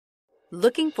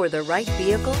Looking for the right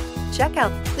vehicle? Check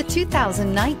out the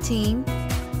 2019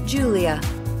 Giulia.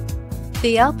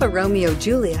 The Alfa Romeo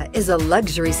Giulia is a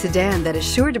luxury sedan that is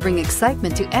sure to bring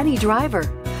excitement to any driver.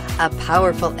 A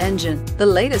powerful engine, the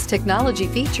latest technology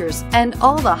features, and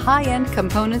all the high-end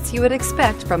components you would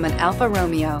expect from an Alfa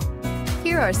Romeo.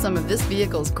 Here are some of this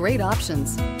vehicle's great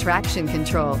options: traction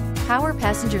control, power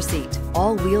passenger seat,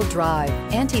 all-wheel drive,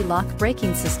 anti-lock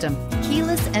braking system,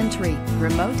 keyless entry,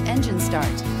 remote engine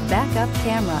start, backup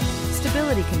camera,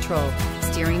 stability control,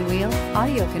 steering wheel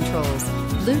audio controls,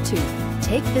 Bluetooth.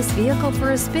 Take this vehicle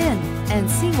for a spin and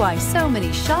see why so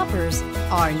many shoppers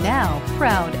are now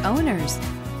proud owners.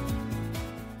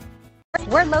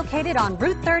 We're located on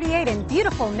Route 38 in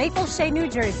beautiful Maple Shade, New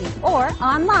Jersey, or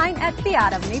online at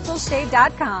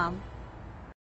fiatofmapleshade.com.